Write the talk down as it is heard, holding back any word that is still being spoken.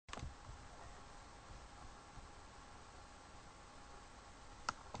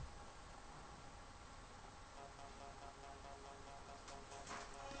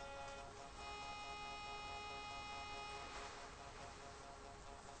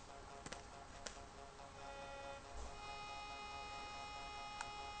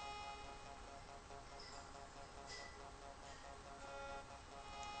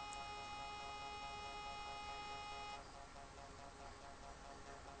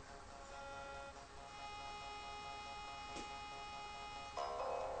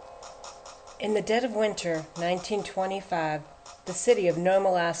In the dead of winter, 1925, the city of Nome,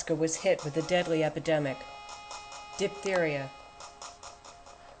 Alaska was hit with a deadly epidemic, diphtheria.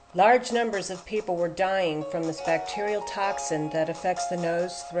 Large numbers of people were dying from this bacterial toxin that affects the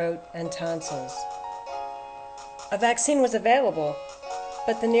nose, throat, and tonsils. A vaccine was available,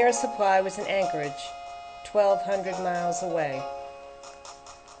 but the nearest supply was in Anchorage, 1,200 miles away.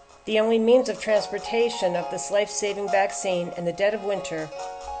 The only means of transportation of this life-saving vaccine in the dead of winter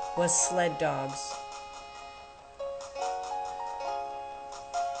was sled dogs.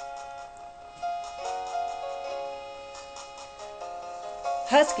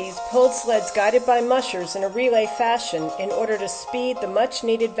 Huskies pulled sleds guided by mushers in a relay fashion in order to speed the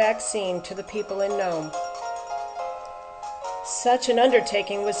much-needed vaccine to the people in Nome. Such an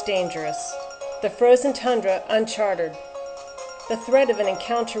undertaking was dangerous. The frozen tundra uncharted. The threat of an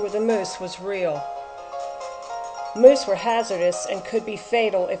encounter with a moose was real. Moose were hazardous and could be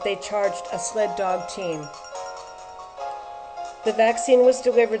fatal if they charged a sled dog team. The vaccine was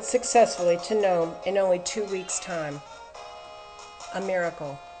delivered successfully to Nome in only 2 weeks' time. A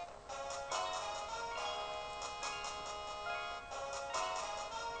miracle.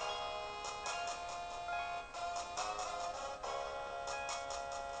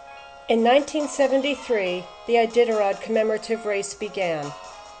 In 1973, the Iditarod commemorative race began.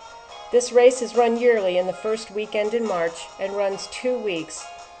 This race is run yearly in the first weekend in March and runs 2 weeks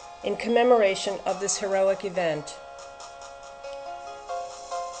in commemoration of this heroic event.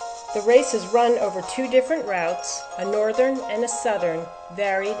 The race is run over 2 different routes, a northern and a southern,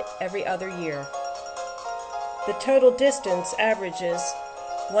 varied every other year. The total distance averages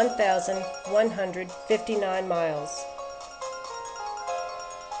 1,159 miles.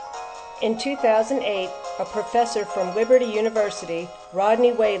 In 2008, a professor from Liberty University,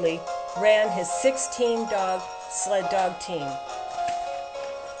 Rodney Whaley, ran his 16-dog sled dog team.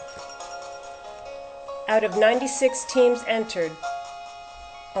 Out of 96 teams entered,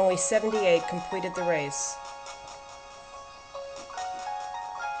 only 78 completed the race.